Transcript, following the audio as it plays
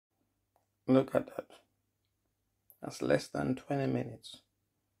Look at that. That's less than 20 minutes.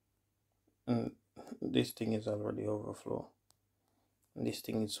 And this thing is already overflow. And this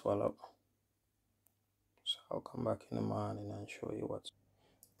thing is swallowed. So I'll come back in the morning and show you what's.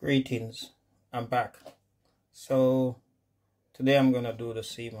 Greetings. I'm back. So today I'm gonna do the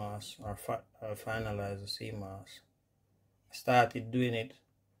Sea Moos, or finalize the Sea Moos. I started doing it,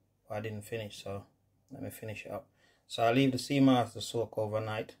 but I didn't finish, so let me finish it up. So I'll leave the Sea Moos to soak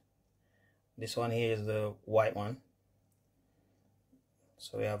overnight. This one here is the white one.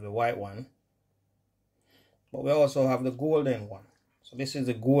 So we have the white one, but we also have the golden one. So this is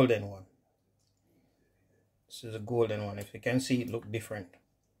the golden one. This is the golden one. If you can see, it look different.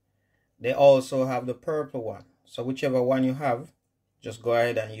 They also have the purple one. So whichever one you have, just go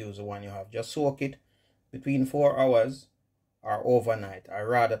ahead and use the one you have. Just soak it between 4 hours or overnight. I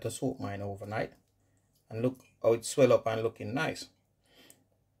rather to soak mine overnight. And look how it swell up and looking nice.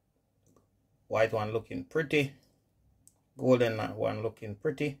 White one looking pretty. Golden one looking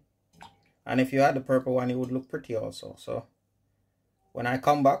pretty. And if you had the purple one, it would look pretty also. So when I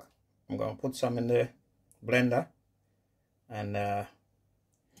come back, I'm going to put some in the blender. And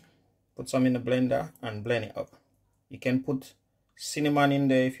put some in the blender and blend it up. You can put cinnamon in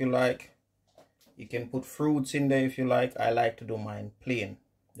there if you like. You can put fruits in there if you like. I like to do mine plain.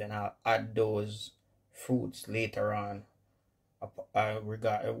 Then I'll add those fruits later on.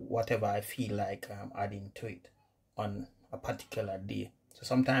 Regard whatever I feel like adding to it on a particular day. So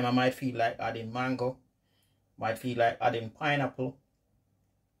sometimes I might feel like adding mango, might feel like adding pineapple,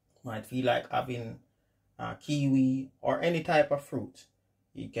 might feel like having kiwi or any type of fruit.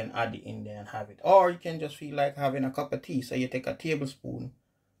 You can add it in there and have it. Or you can just feel like having a cup of tea. So you take a tablespoon,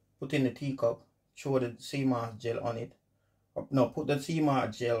 put in the teacup, throw the Sea Moos gel on it. No, put the Sea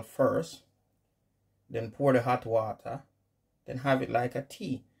Moos gel first, then pour the hot water, then have it like a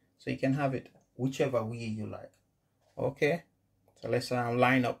tea. So you can have it whichever way you like. Okay, so let's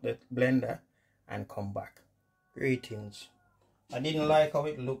line up the blender and come back. Greetings. I didn't like how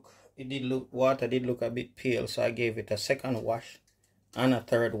it looked. It did look, water did look a bit pale, so I gave it a second wash and a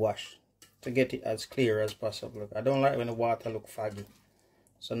third wash to get it as clear as possible. I don't like when the water look foggy.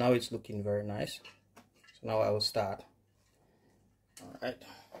 So now it's looking very nice. So now I will start. Alright.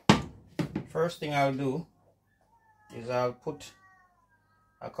 First thing I'll do is I'll put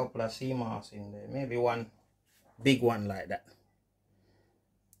a couple of Sea Moos in there. Maybe one big one like that.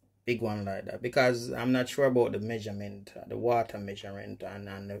 Big one like that. Because I'm not sure about the measurement, the water measurement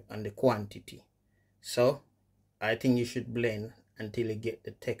and the quantity. So I think you should blend until you get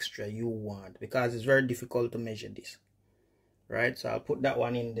the texture you want, because it's very difficult to measure this, right? So I'll put that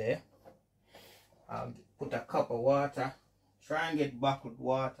one in there. I'll put a cup of water. Try and get bottled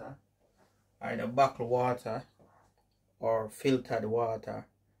water, either bottled water or filtered water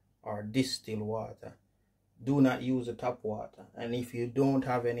or distilled water. Do not use the tap water. And if you don't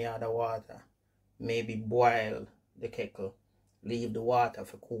have any other water, maybe boil the kettle, leave the water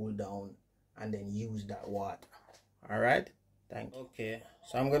for cool down, and then use that water. All right. Thank you. Okay,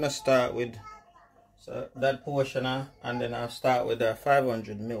 so I'm gonna start with that portion, and then I'll start with a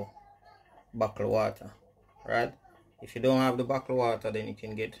 500 ml bottled water. Right? If you don't have the bottled water, then you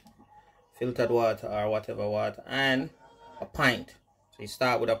can get filtered water or whatever water, and a pint. So you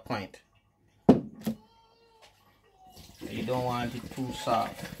start with a pint. You don't want it too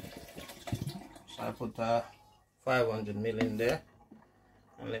soft. So I put 500 ml in there,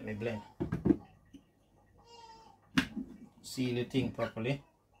 and let me blend. Seal the thing properly.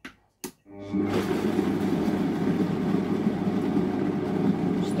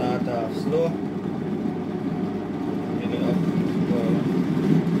 Start off slow. Bring it up.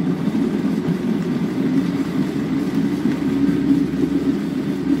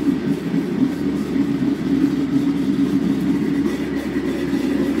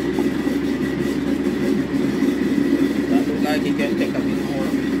 That looks like it can take a bit more.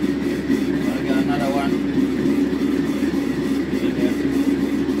 I got another one.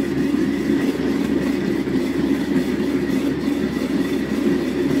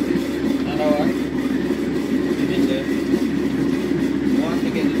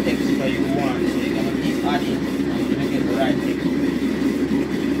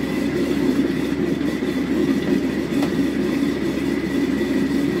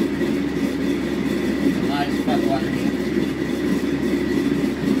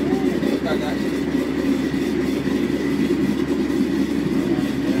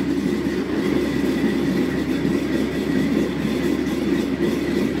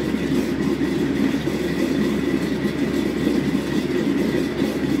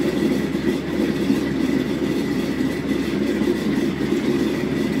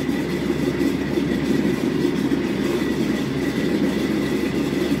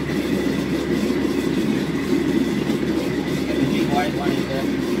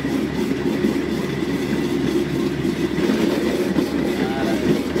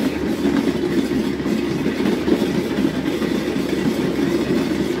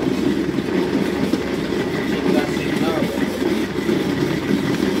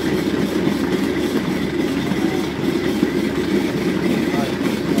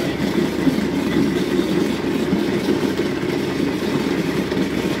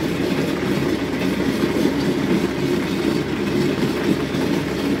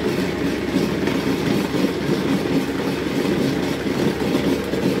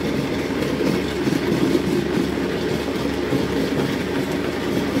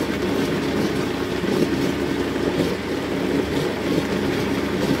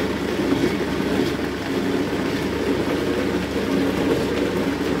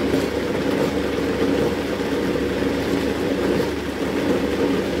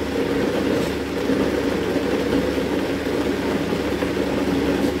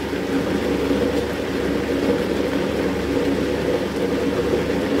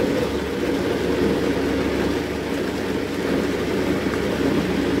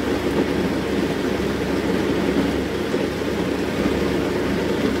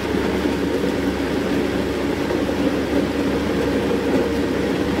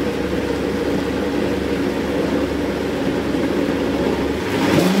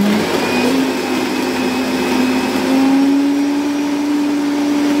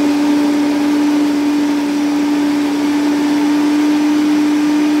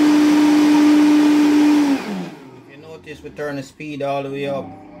 turn the speed all the way up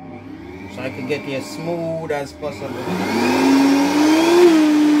so I can get it as smooth as possible.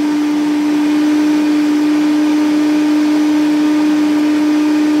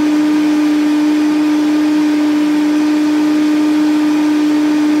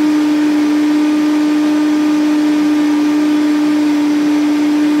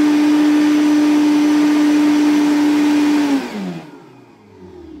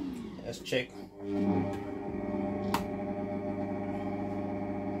 Let's check.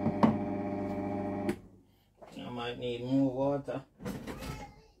 I might need more water.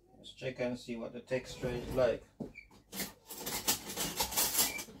 Let's check and see what the texture is like.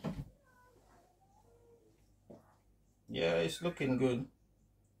 Yeah, it's looking good,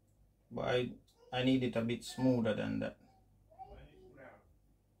 but I need it a bit smoother than that.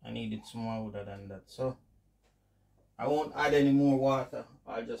 I need it smoother than that, so I won't add any more water.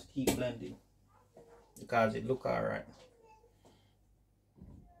 I'll just keep blending because it look all right.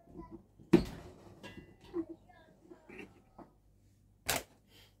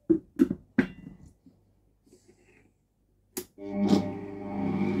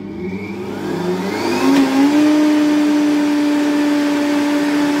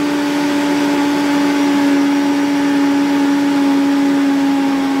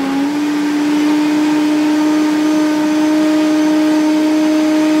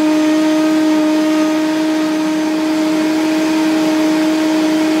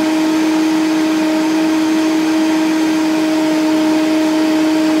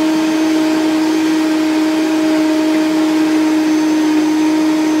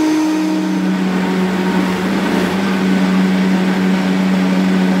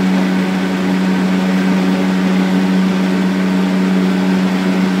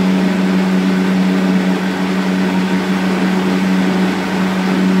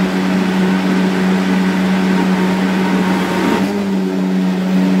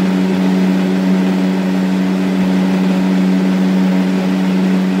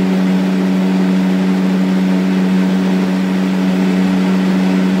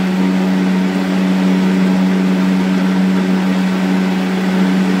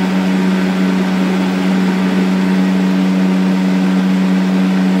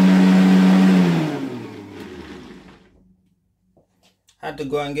 Had to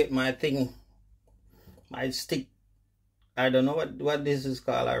go and get my thing, my stick. I don't know what this is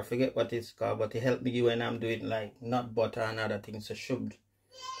called, I forget what it's called, but it helped me when I'm doing like nut butter and other things to shove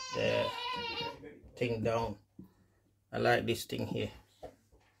the thing down. I like this thing here.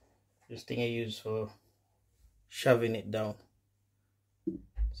 This thing I use for shoving it down.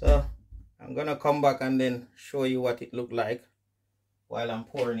 So I'm gonna come back and then show you what it looked like while I'm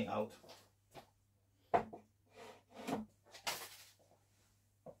pouring it out.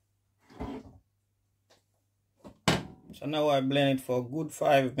 So now I blend it for a good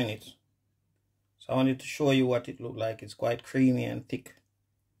 5 minutes. So I wanted to show you what it looked like. It's quite creamy and thick.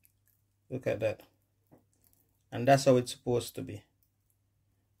 Look at that. And that's how it's supposed to be.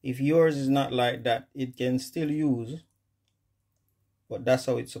 If yours is not like that, it can still use, but that's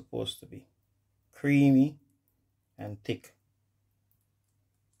how it's supposed to be. Creamy and thick.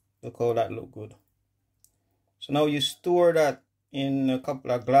 Look how that look good. So now you store that in a couple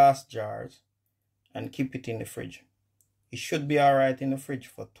of glass jars and keep it in the fridge. It should be alright in the fridge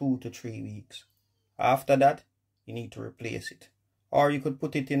for 2 to 3 weeks. After that, you need to replace it. Or you could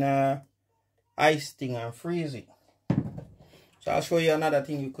put it in a ice thing and freeze it. So I'll show you another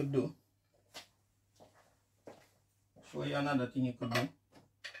thing you could do.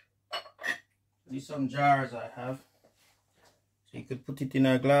 These some jars I have. So you could put it in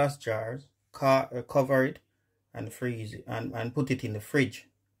a glass jars, cover it and freeze it and put it in the fridge.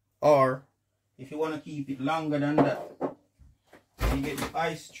 Or if you want to keep it longer than that, you get the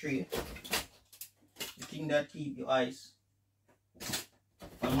ice tray. The thing that keep your ice.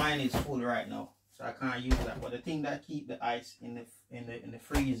 Well, mine is full right now, so I can't use that. But the thing that keep the ice in the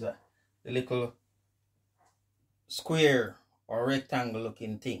freezer, the little square or rectangle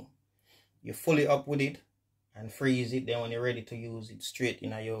looking thing, you fill it up with it and freeze it. Then when you're ready to use it, straight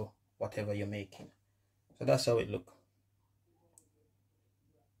in your whatever you're making. So that's how it look.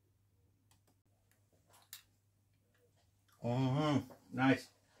 Nice.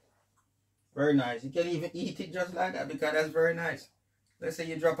 Very nice. You can even eat it just like that because that's very nice. Let's say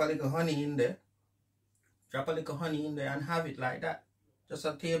you drop a little honey in there. Drop a little honey in there and have it like that. Just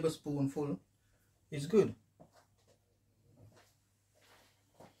a tablespoonful. It's good.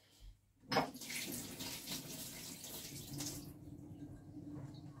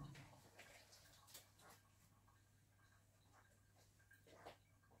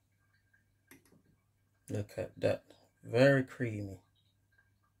 Look at that. Very creamy.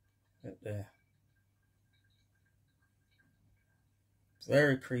 Right there.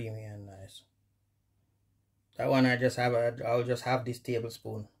 Very creamy and nice. That one I'll just have this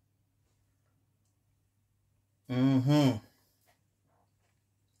tablespoon.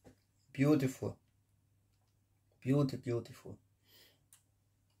 Beautiful. Beautiful.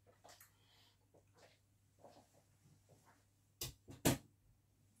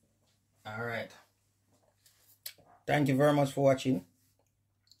 All right. Thank you very much for watching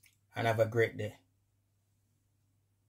and have a great day.